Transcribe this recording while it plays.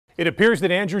It appears that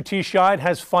Andrew T. Scheid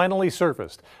has finally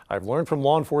surfaced. I've learned from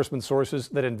law enforcement sources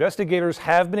that investigators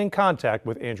have been in contact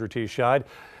with Andrew T. Scheid.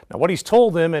 Now, what he's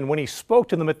told them and when he spoke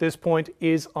to them at this point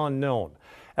is unknown.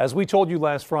 As we told you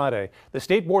last Friday, the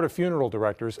State Board of Funeral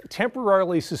Directors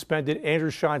temporarily suspended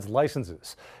Andrew Scheid's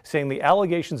licenses, saying the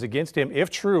allegations against him, if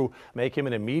true, make him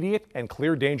an immediate and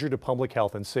clear danger to public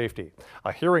health and safety.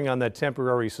 A hearing on that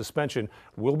temporary suspension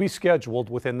will be scheduled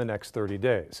within the next 30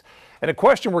 days. And a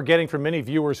question we're getting from many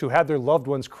viewers who had their loved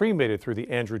ones cremated through the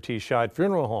Andrew T. Scheid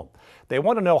Funeral Home. They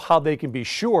want to know how they can be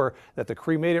sure that the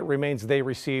cremated remains they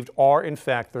received are in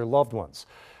fact their loved ones.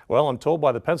 Well, I'm told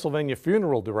by the Pennsylvania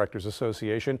Funeral Directors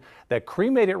Association that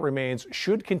cremated remains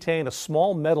should contain a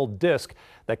small metal disc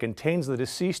that contains the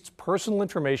deceased's personal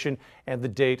information and the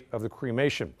date of the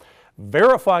cremation.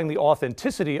 Verifying the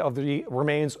authenticity of the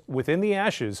remains within the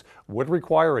ashes would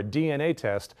require a DNA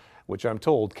test, which I'm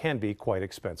told can be quite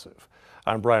expensive.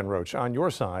 I'm Brian Roach. On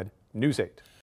your side, News 8.